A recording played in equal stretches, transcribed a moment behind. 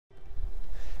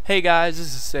Hey guys,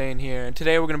 this is Sane here, and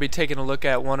today we're going to be taking a look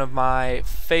at one of my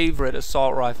favorite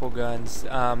assault rifle guns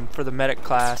for the medic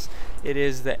class. It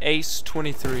is the Ace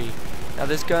 23. Now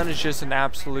this gun is just an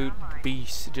absolute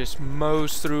beast. It just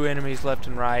mows through enemies left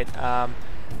and right. I'm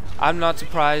not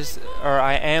surprised, or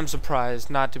I am surprised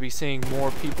not to be seeing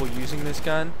more people using this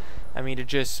gun. I mean, it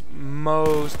just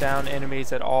mows down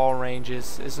enemies at all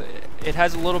ranges. It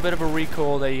has a little bit of a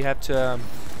recoil that you have to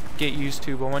get used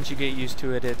to, but once you get used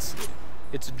to it, it's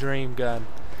a dream gun.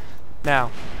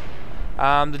 Now,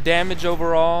 the damage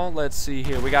overall, let's see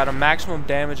here. We got a maximum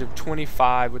damage of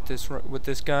 25 with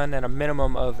this gun and a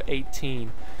minimum of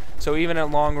 18. So even at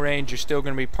long range, you're still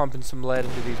going to be pumping some lead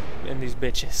into these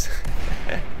bitches.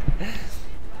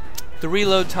 The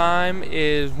reload time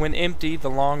is, when empty, the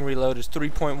long reload is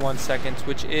 3.1 seconds,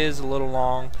 which is a little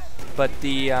long, but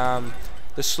the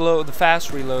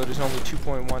fast reload is only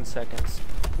 2.1 seconds,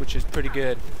 which is pretty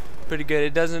good. Pretty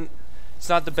good. It's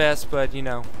not the best, but you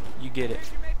know, you get it.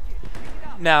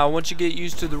 Now, once you get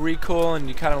used to the recoil and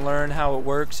you kind of learn how it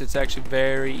works, it's actually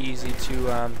very easy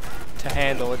to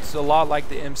handle. It's a lot like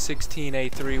the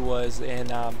M16A3 was in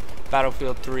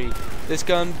Battlefield 3. This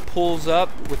gun pulls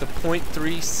up with a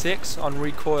 .36 on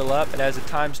recoil up. It has a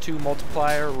 ×2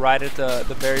 multiplier right at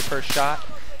the very first shot,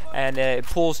 and it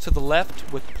pulls to the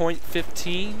left with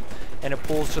 .15. and it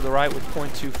pulls to the right with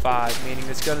 .25, meaning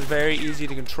this gun is very easy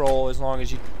to control as long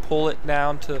as you pull it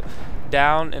down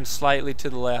and slightly to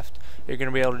the left. You're going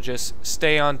to be able to just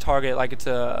stay on target like it's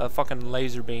a fucking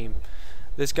laser beam.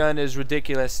 This gun is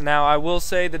ridiculous. Now, I will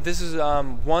say that this is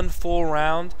one full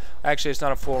round. Actually, it's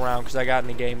not a full round because I got in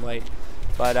the game late.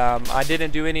 But I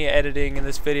didn't do any editing in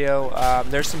this video.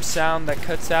 There's some sound that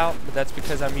cuts out, but that's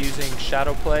because I'm using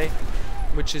Shadowplay,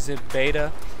 which is in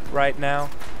beta right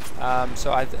now.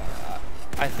 So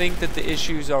I think that the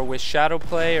issues are with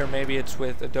Shadowplay, or maybe it's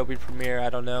with Adobe Premiere,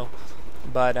 I don't know.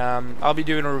 But I'll be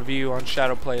doing a review on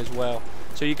Shadowplay as well,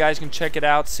 so you guys can check it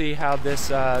out, see how this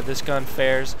gun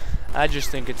fares. I just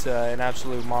think it's an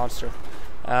absolute monster.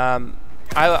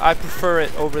 I prefer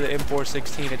it over the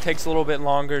M416. It takes a little bit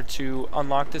longer to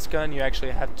unlock this gun. You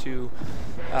actually have to,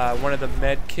 one of the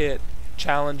med kit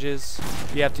challenges,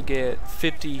 you have to get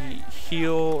 50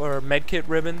 heal or med kit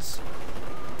ribbons.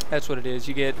 That's what it is.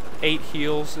 You get 8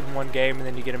 heals in one game, and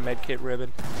then you get a medkit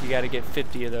ribbon. You got to get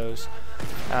 50 of those.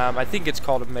 I think it's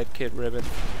called a medkit ribbon.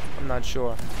 I'm not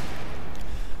sure.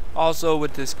 Also,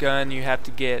 with this gun, you have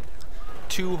to get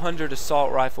 200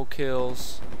 assault rifle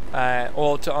kills.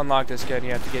 Or to unlock this gun,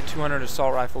 you have to get 200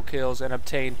 assault rifle kills and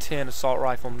obtain 10 assault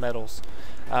rifle medals,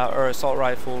 or assault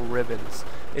rifle ribbons.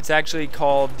 It's actually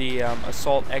called the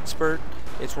Assault Expert.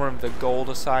 It's one of the gold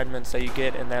assignments that you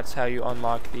get, and that's how you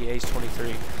unlock the Ace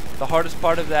 23. The hardest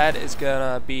part of that is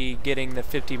gonna be getting the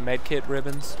 50 medkit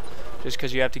ribbons, just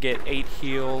because you have to get 8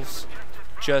 heals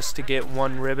just to get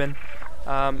 1 ribbon.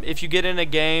 If you get in a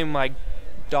game like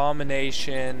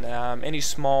Domination, any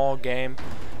small game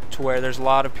to where there's a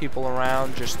lot of people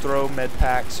around, just throw med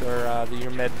packs or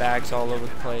your med bags all over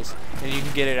the place, and you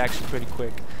can get it actually pretty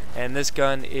quick. And this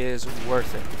gun is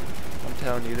worth it. I'm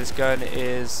telling you, this gun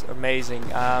is amazing.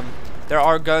 There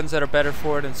are guns that are better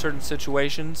for it in certain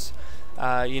situations.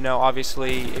 You know,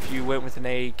 obviously, if you went with an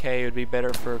AEK, it would be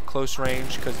better for close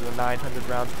range because of the 900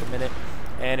 rounds per minute.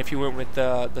 And if you went with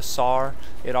the SAR,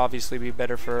 it'd obviously be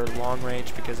better for long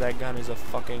range because that gun is a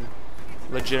fucking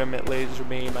legitimate laser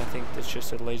beam. I think it's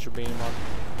just a laser beam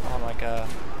on like a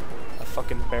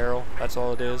fucking barrel. That's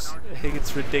all it is. I think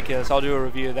it's ridiculous. I'll do a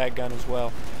review of that gun as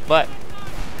well. But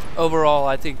overall,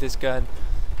 I think this gun,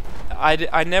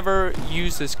 I never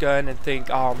use this gun and think,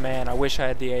 oh man, I wish I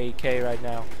had the AEK right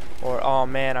now, or oh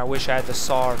man, I wish I had the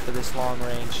SAR for this long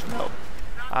range. No,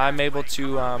 I'm able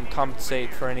to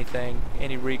compensate for anything,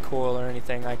 any recoil or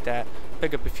anything like that.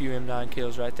 Pick up a few M9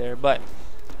 kills right there. But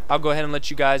I'll go ahead and let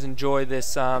you guys enjoy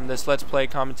this this Let's Play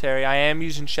commentary. I am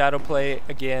using Shadowplay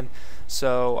again,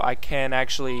 so I can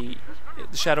actually,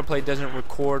 the Shadowplay doesn't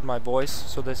record my voice,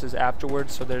 so this is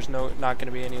afterwards, so there's not going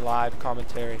to be any live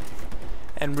commentary.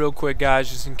 And real quick guys,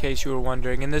 just in case you were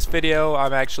wondering, in this video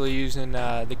I'm actually using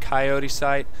the Coyote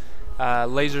sight,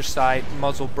 laser sight,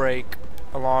 muzzle brake,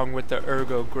 along with the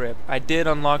Ergo grip. I did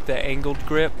unlock the angled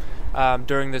grip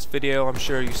during this video. I'm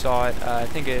sure you saw it. I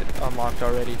think it unlocked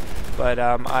already, but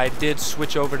I did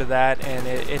switch over to that, and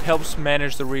it helps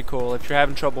manage the recoil. If you're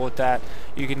having trouble with that,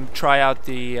 you can try out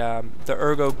the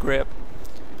Ergo grip,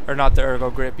 or not the Ergo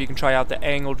grip. You can try out the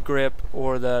angled grip,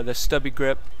 or the stubby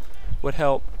grip would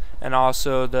help, and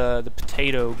also the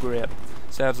potato grip.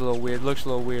 Sounds a little weird, looks a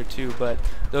little weird too, but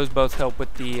those both help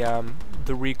with the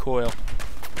recoil.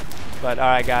 But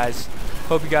alright guys,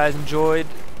 hope you guys enjoyed.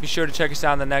 Be sure to check us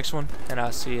out in the next one, and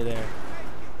I'll see you there.